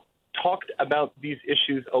hasn't talked about these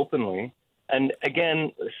issues openly. And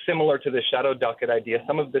again, similar to the shadow docket idea,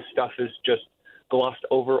 some of this stuff is just glossed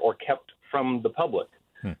over or kept from the public.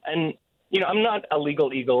 And, I'm not a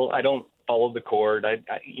legal eagle. I don't follow the court.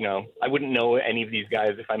 I wouldn't know any of these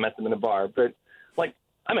guys if I met them in a bar. But,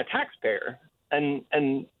 I'm a taxpayer.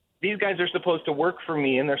 And these guys are supposed to work for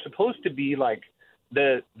me, and they're supposed to be,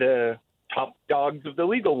 the top dogs of the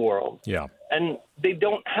legal world. Yeah. And they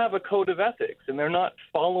don't have a code of ethics, and they're not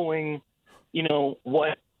following,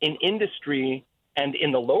 what in industry and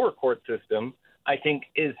in the lower court system, I think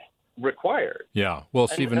is required. Yeah. Well,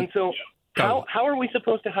 Stephen. And so how are we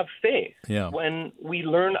supposed to have faith when we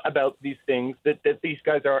learn about these things that these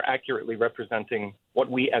guys are accurately representing what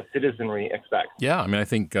we as citizenry expect? Yeah, I mean, I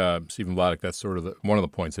think, Stephen Vladeck, that's sort of one of the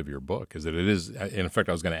points of your book, is that it is, in fact,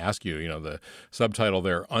 I was going to ask you, the subtitle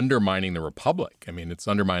there, Undermining the Republic. I mean, it's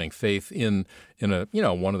undermining faith in a,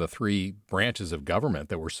 one of the three branches of government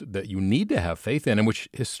that you need to have faith in, and which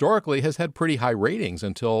historically has had pretty high ratings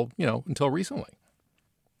until recently.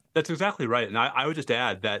 That's exactly right, and I would just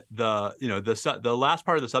add that the last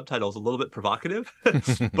part of the subtitle is a little bit provocative,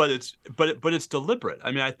 but it's deliberate.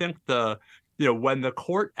 I mean, I think when the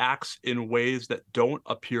court acts in ways that don't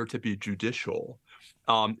appear to be judicial,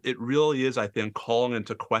 it really is, I think, calling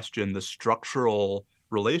into question the structural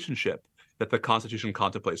relationship that the Constitution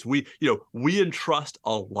contemplates. We entrust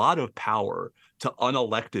a lot of power to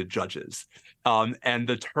unelected judges. And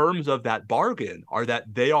the terms of that bargain are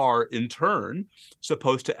that they are, in turn,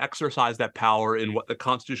 supposed to exercise that power in what the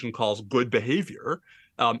Constitution calls good behavior,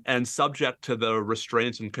 and subject to the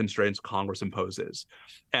restraints and constraints Congress imposes.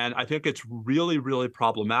 And I think it's really, really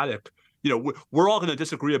problematic. We're all going to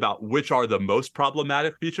disagree about which are the most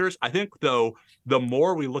problematic features. I think, though, the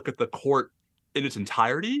more we look at the court in its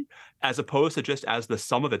entirety, as opposed to just as the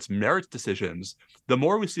sum of its merits decisions, the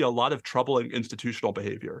more we see a lot of troubling institutional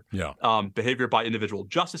behavior. Yeah. Behavior by individual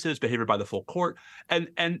justices, behavior by the full court. And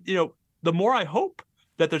the more I hope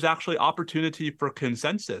that there's actually opportunity for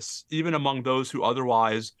consensus, even among those who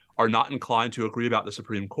otherwise are not inclined to agree about the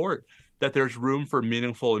Supreme Court, that there's room for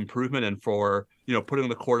meaningful improvement and for, putting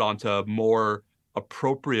the court onto more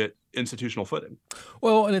appropriate institutional footing.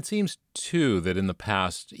 Well, and it seems, too, that in the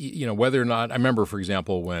past, whether or not, I remember, for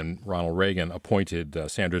example, when Ronald Reagan appointed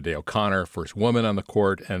Sandra Day O'Connor, first woman on the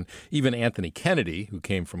court, and even Anthony Kennedy, who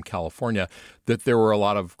came from California, that there were a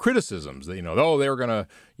lot of criticisms that, they were going to,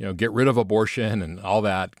 get rid of abortion and all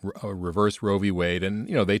that, reverse Roe v. Wade. And,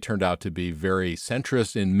 they turned out to be very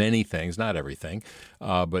centrist in many things, not everything,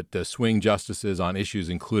 but swing justices on issues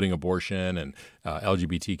including abortion and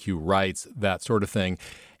LGBTQ rights, that sort of thing.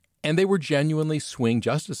 And they were genuinely swing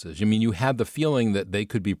justices. I mean, you had the feeling that they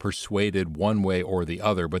could be persuaded one way or the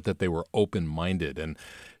other, but that they were open-minded. And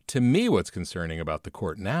to me, what's concerning about the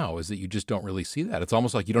court now is that you just don't really see that. It's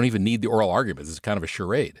almost like you don't even need the oral arguments. It's kind of a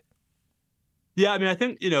charade. Yeah, I mean, I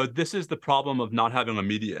think, this is the problem of not having a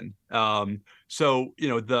median. So,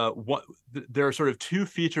 there are sort of two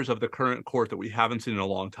features of the current court that we haven't seen in a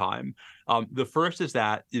long time. The first is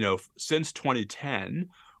that, since 2010,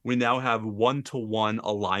 we now have one-to-one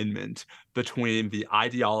alignment between the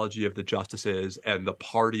ideology of the justices and the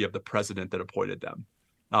party of the president that appointed them.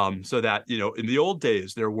 So that, in the old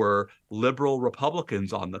days, there were liberal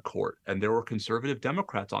Republicans on the court and there were conservative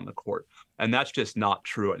Democrats on the court. And that's just not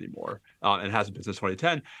true anymore. And hasn't been since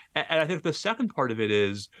 2010. And I think the second part of it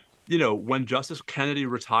is, when Justice Kennedy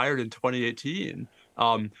retired in 2018,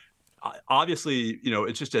 obviously,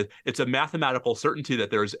 it's a mathematical certainty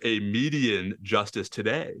that there's a median justice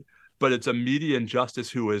today, but it's a median justice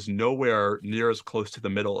who is nowhere near as close to the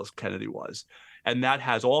middle as Kennedy was. And that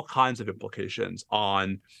has all kinds of implications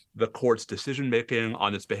on the court's decision-making,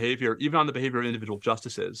 on its behavior, even on the behavior of individual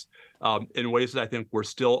justices, in ways that I think we're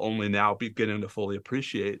still only now beginning to fully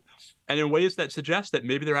appreciate, and in ways that suggest that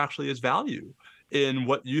maybe there actually is value in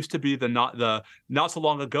what used to be not so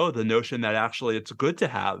long ago, the notion that actually it's good to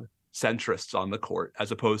have centrists on the court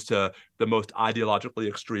as opposed to the most ideologically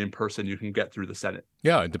extreme person you can get through the Senate.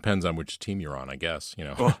 Yeah, it depends on which team you're on, I guess.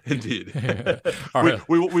 Well, indeed. Right.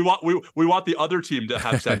 we want the other team to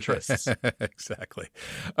have centrists. Exactly.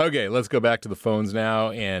 Okay, let's go back to the phones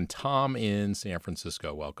now. And Tom in San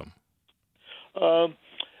Francisco, welcome. The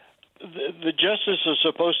justices are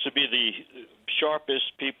supposed to be the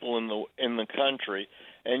sharpest people in the country,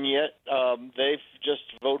 and yet they've just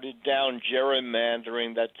voted down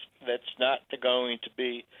gerrymandering. That's not going to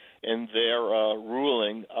be in their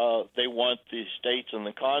ruling. They want the states and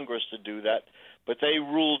the Congress to do that, but they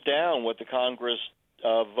ruled down what the Congress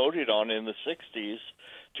voted on in the 60s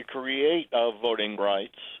to create voting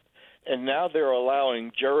rights, and now they're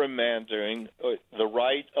allowing gerrymandering, the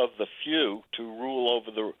right of the few to rule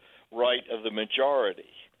over the right of the majority,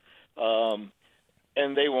 and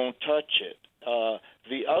they won't touch it.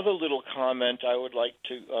 The other little comment I would like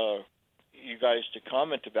to you guys to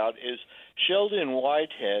comment about is Sheldon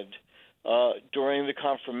Whitehead, during the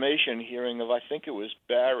confirmation hearing of, I think it was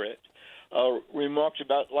Barrett, remarked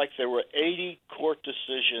about like there were 80 court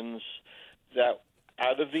decisions that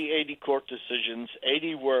out of the 80 court decisions,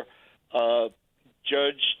 80 were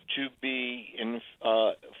judged to be in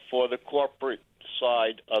for the corporate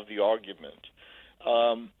side of the argument.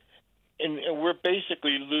 And we're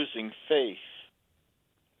basically losing faith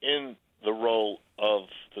in the role of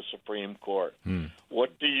the Supreme Court.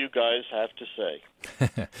 What do you guys have to say?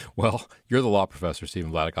 Well, you're the law professor,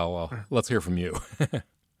 Stephen Vladeck. Let's hear from you.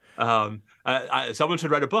 Someone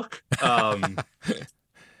should write a book.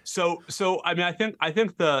 So I mean, I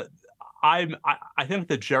think the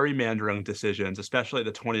gerrymandering decisions, especially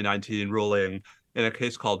the 2019 ruling in a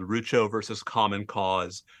case called Rucho versus Common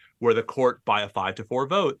Cause, where the court by a 5-4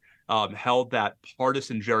 vote held that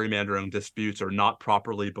partisan gerrymandering disputes are not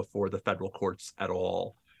properly before the federal courts at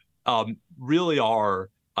all, really are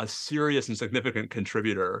a serious and significant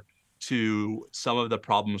contributor to some of the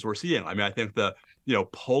problems we're seeing. I mean, I think the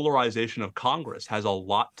polarization of Congress has a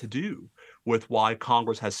lot to do with why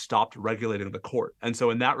Congress has stopped regulating the court. And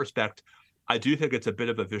so in that respect, I do think it's a bit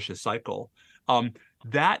of a vicious cycle.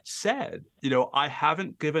 That said, I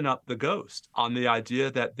haven't given up the ghost on the idea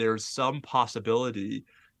that there's some possibility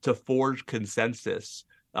to forge consensus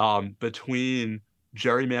between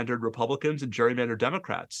gerrymandered Republicans and gerrymandered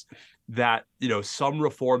Democrats, that, some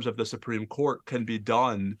reforms of the Supreme Court can be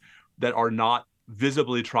done that are not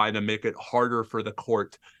visibly trying to make it harder for the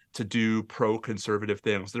court to do pro-conservative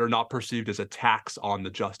things, that are not perceived as attacks on the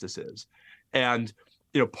justices. And,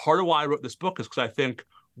 part of why I wrote this book is because I think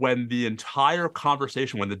when the entire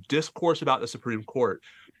conversation, when the discourse about the Supreme Court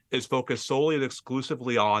is focused solely and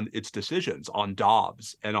exclusively on its decisions, on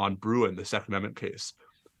Dobbs and on Bruen, the Second Amendment case,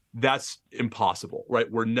 that's impossible,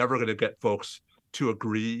 right? We're never going to get folks to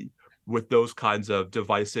agree with those kinds of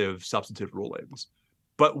divisive substantive rulings.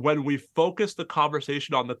 But when we focus the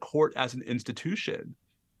conversation on the court as an institution,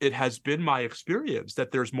 it has been my experience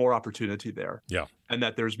that there's more opportunity there. Yeah. And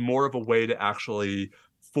that there's more of a way to actually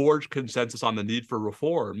forge consensus on the need for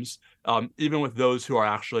reforms, even with those who are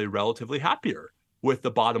actually relatively happier with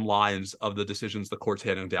the bottom lines of the decisions the court's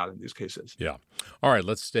handing down in these cases. Yeah. All right,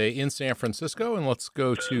 let's stay in San Francisco and let's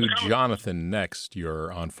go to Jonathan next.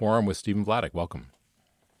 You're on Forum with Stephen Vladeck. Welcome.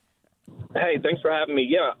 Hey, thanks for having me.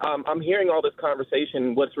 Yeah, I'm hearing all this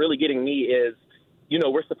conversation. What's really getting me is,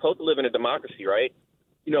 we're supposed to live in a democracy, right?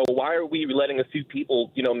 Why are we letting a few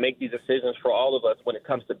people, make these decisions for all of us when it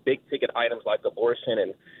comes to big ticket items like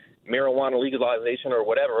abortion marijuana legalization or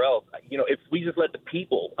whatever else. If we just let the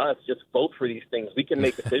people, us, just vote for these things, we can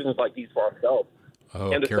make decisions like these for ourselves.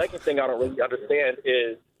 And the second thing I don't really understand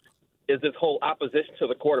is this whole opposition to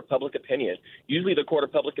the court of public opinion. Usually the court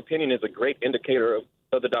of public opinion is a great indicator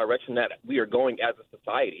of the direction that we are going as a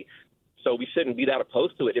society. So we shouldn't be that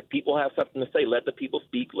opposed to it. If people have something to say, let the people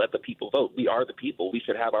speak, let the people vote. We are the people. We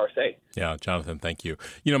should have our say. Yeah, Jonathan, thank you.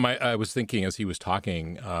 I was thinking as he was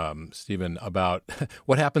talking, Stephen, about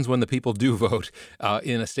what happens when the people do vote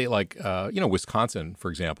in a state like, Wisconsin,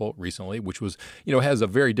 for example, recently, which was, has a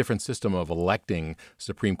very different system of electing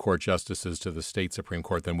Supreme Court justices to the state Supreme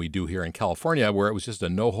Court than we do here in California, where it was just a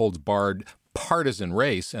no-holds-barred partisan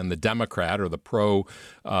race, and the Democrat or the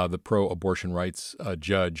pro-abortion rights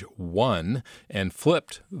judge won and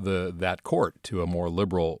flipped that court to a more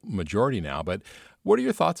liberal majority now. But what are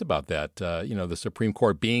your thoughts about that? The Supreme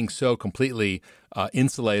Court being so completely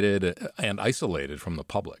insulated and isolated from the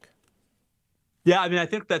public. Yeah, I mean, I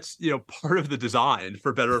think that's part of the design,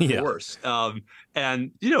 for better or for worse.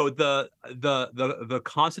 And the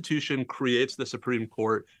Constitution creates the Supreme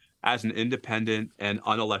Court as an independent and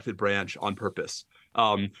unelected branch on purpose,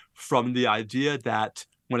 from the idea that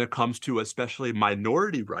when it comes to especially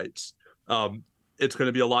minority rights, it's going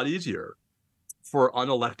to be a lot easier for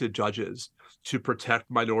unelected judges to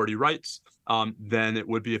protect minority rights than it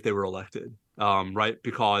would be if they were elected, right?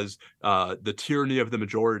 Because the tyranny of the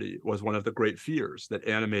majority was one of the great fears that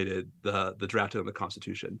animated the drafting of the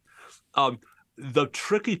Constitution. The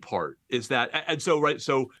tricky part is that,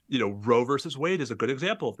 Roe versus Wade is a good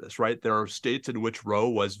example of this, right? There are states in which Roe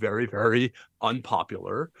was very, very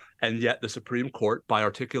unpopular, and yet the Supreme Court, by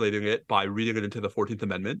articulating it, by reading it into the 14th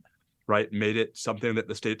Amendment, right, made it something that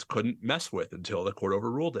the states couldn't mess with until the court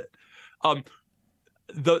overruled it.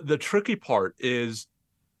 The tricky part is,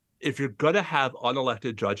 if you're going to have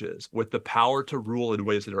unelected judges with the power to rule in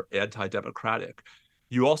ways that are anti-democratic,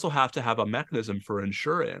 you also have to have a mechanism for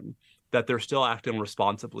ensuring that they're still acting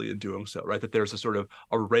responsibly in doing so, right? That there's a sort of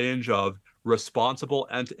a range of responsible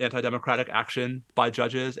anti-democratic action by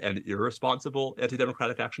judges and irresponsible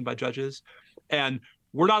anti-democratic action by judges. And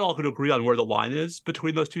we're not all going to agree on where the line is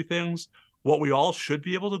between those two things. What we all should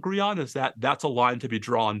be able to agree on is that that's a line to be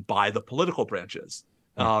drawn by the political branches.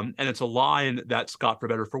 And it's a line that, Scott, for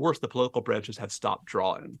better or for worse, the political branches have stopped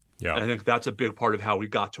drawing. Yeah. And I think that's a big part of how we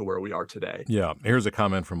got to where we are today. Yeah. Here's a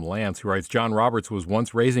comment from Lance, who writes, John Roberts was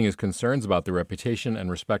once raising his concerns about the reputation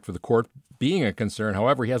and respect for the court being a concern.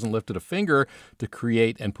 However, he hasn't lifted a finger to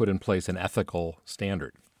create and put in place an ethical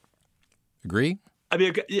standard. Agree? I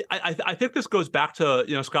mean, I think this goes back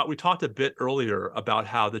to, Scott, we talked a bit earlier about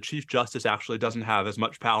how the Chief Justice actually doesn't have as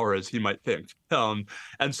much power as he might think. And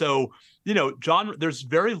so, there's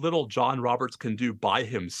very little John Roberts can do by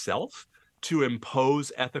himself to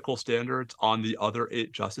impose ethical standards on the other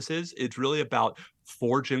 8 justices. It's really about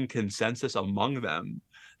forging consensus among them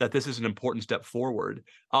that this is an important step forward.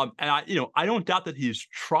 And I don't doubt that he's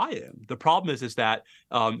trying. The problem is that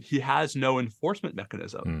he has no enforcement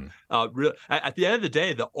mechanism. At the end of the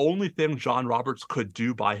day, the only thing John Roberts could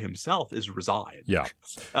do by himself is resign. Yeah.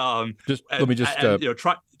 I'm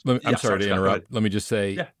sorry to interrupt. Let me just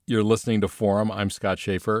say, you're listening to Forum. I'm Scott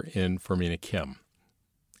Schaefer in for Mina Kim.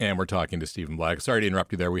 And we're talking to Stephen Vladeck. Sorry to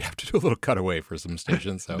interrupt you there. We have to do a little cutaway for some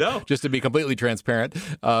stations. So just to be completely transparent,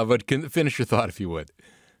 but finish your thought if you would.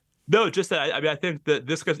 No, just that. I think that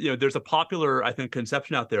this, there's a popular,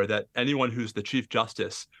 conception out there that anyone who's the Chief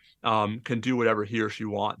Justice can do whatever he or she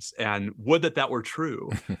wants. And would that were true.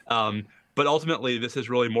 But ultimately, this is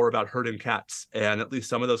really more about herding cats. And at least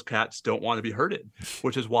some of those cats don't want to be herded,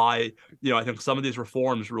 which is why, I think some of these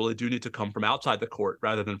reforms really do need to come from outside the court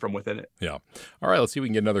rather than from within it. Yeah. All right. Let's see if we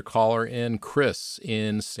can get another caller in. Chris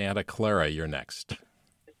in Santa Clara, you're next.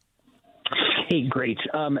 Hey, great.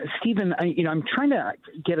 Stephen, I'm trying to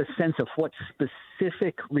get a sense of what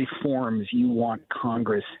specific reforms you want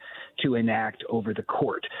Congress to enact over the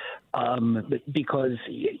court. Because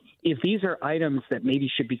if these are items that maybe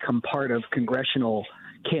should become part of congressional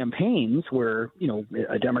campaigns where,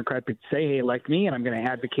 a Democrat could say, hey, elect me, and I'm going to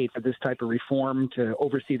advocate for this type of reform to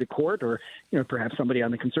oversee the court, or, perhaps somebody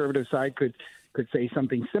on the conservative side could say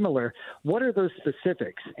something similar. What are those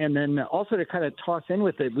specifics? And then also to kind of toss in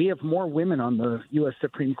with it, we have more women on the U.S.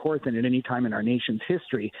 Supreme Court than at any time in our nation's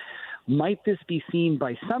history. Might this be seen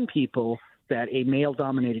by some people that a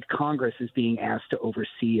male-dominated Congress is being asked to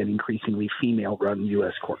oversee an increasingly female-run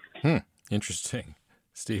U.S. court? Interesting.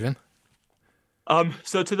 Stephen?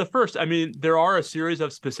 So to the first, I mean, there are a series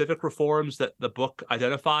of specific reforms that the book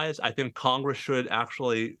identifies. I think Congress should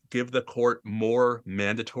actually give the court more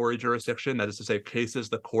mandatory jurisdiction. That is to say, cases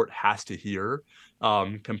the court has to hear,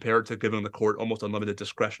 compared to giving the court almost unlimited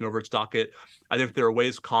discretion over its docket. I think there are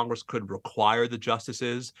ways Congress could require the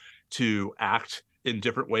justices to act in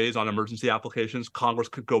different ways on emergency applications. Congress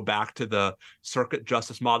could go back to the circuit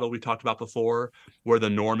justice model we talked about before, where the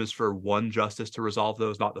norm is for one justice to resolve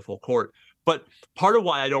those, not the full court. But part of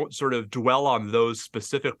why I don't sort of dwell on those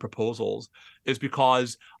specific proposals is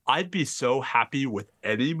because I'd be so happy with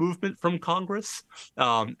any movement from Congress.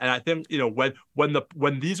 And I think,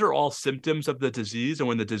 when these are all symptoms of the disease, and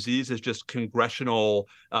when the disease is just congressional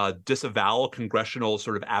disavowal, congressional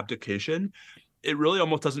sort of abdication, it really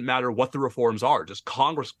almost doesn't matter what the reforms are. Just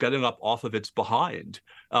Congress getting up off of its behind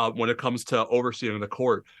when it comes to overseeing the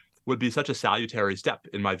court would be such a salutary step,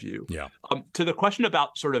 in my view. Yeah. To the question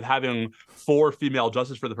about sort of having 4 female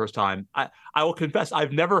justices for the first time, I will confess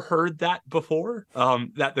I've never heard that before,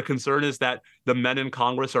 that the concern is that the men in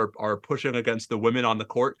Congress are pushing against the women on the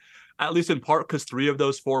court, at least in part because 3 of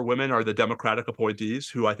those 4 women are the Democratic appointees,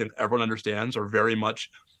 who I think everyone understands are very much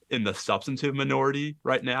in the substantive minority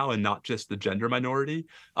right now and not just the gender minority.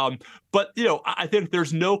 But I think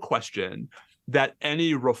there's no question that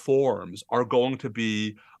any reforms are going to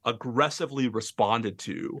be aggressively responded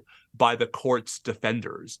to by the court's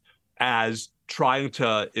defenders as trying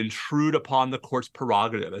to intrude upon the court's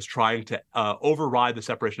prerogative, as trying to override the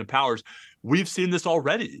separation of powers. We've seen this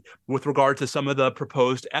already with regard to some of the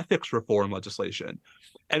proposed ethics reform legislation.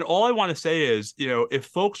 And all I want to say is, if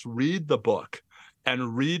folks read the book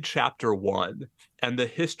and read Chapter 1 and the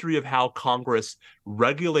history of how Congress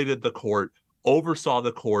regulated the court, oversaw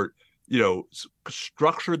the court,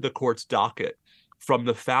 structured the court's docket from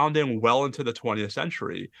the founding well into the 20th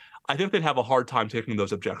century, I think they'd have a hard time taking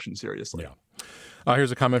those objections seriously. Yeah.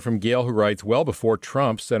 Here's a comment from Gail, who writes, well before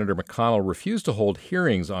Trump, Senator McConnell refused to hold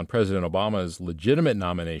hearings on President Obama's legitimate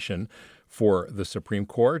nomination for the Supreme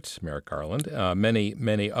Court, Merrick Garland,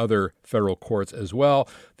 many other federal courts as well.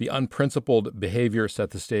 The unprincipled behavior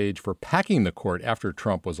set the stage for packing the court after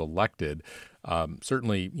Trump was elected.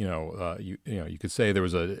 Certainly, you could say there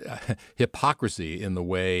was a hypocrisy in the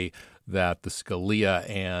way that the Scalia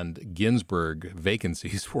and Ginsburg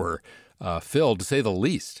vacancies were filled, to say the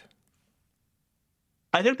least.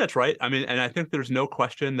 I think that's right. I mean, and I think there's no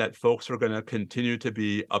question that folks are going to continue to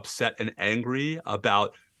be upset and angry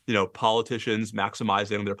about politicians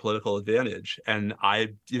maximizing their political advantage. And I,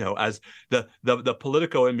 as the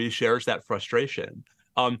Politico in me shares that frustration.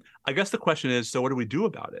 I guess the question is, so what do we do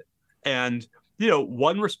about it? And,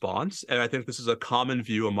 one response, and I think this is a common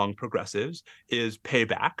view among progressives, is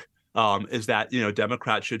payback. Is that,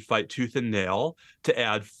 Democrats should fight tooth and nail to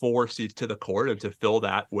add 4 seats to the court and to fill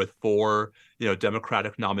that with 4,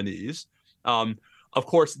 Democratic nominees. Of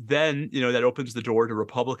course, then, that opens the door to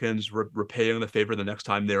Republicans repaying the favor the next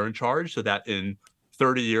time they're in charge, so that in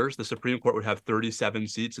 30 years, the Supreme Court would have 37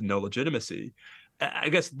 seats and no legitimacy. I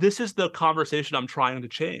guess this is the conversation I'm trying to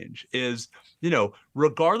change is,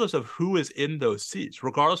 regardless of who is in those seats,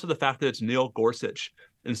 regardless of the fact that it's Neil Gorsuch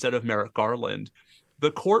instead of Merrick Garland,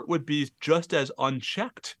 the court would be just as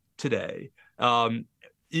unchecked today,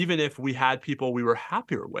 even if we had people we were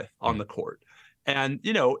happier with on the court. And,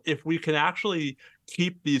 if we can actually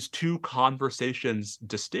keep these 2 conversations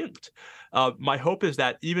distinct, my hope is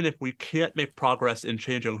that even if we can't make progress in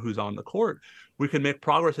changing who's on the court, we can make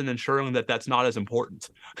progress in ensuring that that's not as important,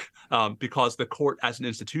 because the court as an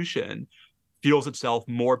institution feels itself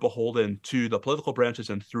more beholden to the political branches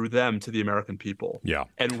and through them to the American people. Yeah.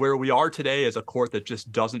 And where we are today is a court that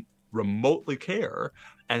just doesn't remotely care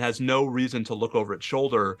and has no reason to look over its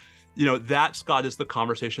shoulder. That, Scott, is the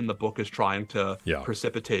conversation the book is trying to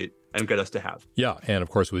precipitate and get us to have. Yeah. And of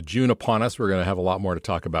course, with June upon us, we're going to have a lot more to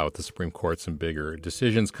talk about with the Supreme Court, some bigger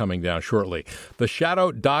decisions coming down shortly. The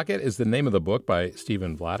Shadow Docket is the name of the book by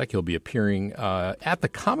Stephen Vladeck. He'll be appearing at the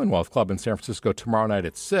Commonwealth Club in San Francisco tomorrow night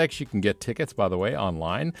at 6. You can get tickets, by the way,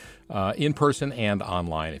 online, in person and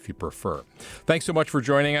online if you prefer. Thanks so much for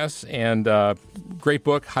joining us. And great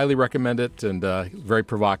book. Highly recommend it. And very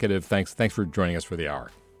provocative. Thanks for joining us for the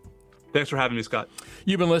hour. Thanks for having me, Scott.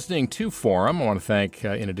 You've been listening to Forum. I want to thank,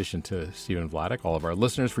 in addition to Stephen Vladeck, all of our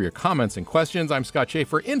listeners for your comments and questions. I'm Scott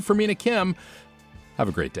Schaefer in for Mina Kim. Have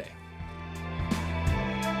a great day.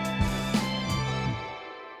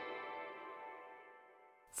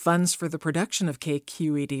 Funds for the production of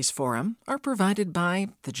KQED's Forum are provided by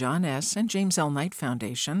the John S. and James L. Knight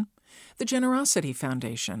Foundation, the Generosity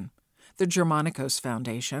Foundation, the Germanicos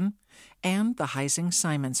Foundation, and the Heising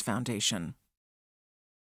Simons Foundation.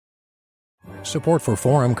 Support for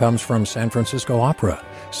Forum comes from San Francisco Opera.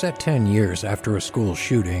 Set 10 years after a school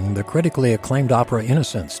shooting, the critically acclaimed opera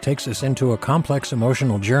Innocence takes us into a complex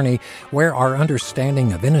emotional journey where our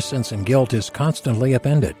understanding of innocence and guilt is constantly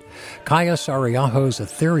upended. Kaya Sariaho's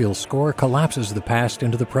ethereal score collapses the past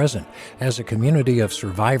into the present as a community of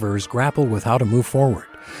survivors grapple with how to move forward.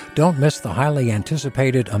 Don't miss the highly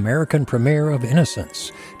anticipated American premiere of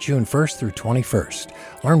Innocence, June 1st through 21st.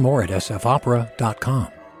 Learn more at sfopera.com.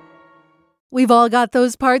 We've all got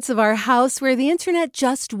those parts of our house where the internet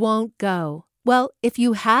just won't go. Well, if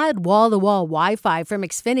you had wall-to-wall Wi-Fi from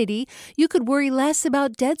Xfinity, you could worry less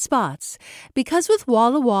about dead spots. Because with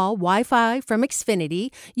wall-to-wall Wi-Fi from Xfinity,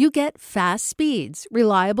 you get fast speeds,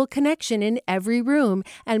 reliable connection in every room,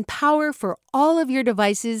 and power for all of your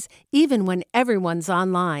devices, even when everyone's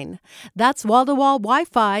online. That's wall-to-wall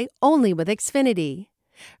Wi-Fi only with Xfinity.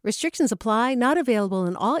 Restrictions apply, not available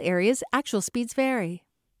in all areas. Actual speeds vary.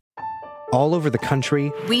 All over the country,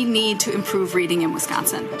 we need to improve reading in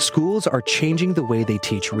Wisconsin. Schools are changing the way they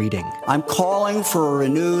teach reading. I'm calling for a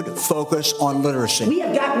renewed focus on literacy. We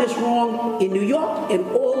have gotten this wrong in New York and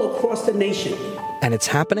all across the nation. And it's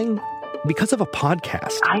happening because of a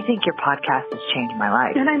podcast. I think your podcast has changed my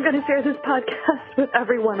life. And I'm going to share this podcast with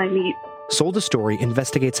everyone I meet. Sold a Story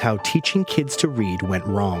investigates how teaching kids to read went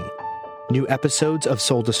wrong. New episodes of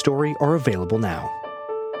Sold a Story are available now.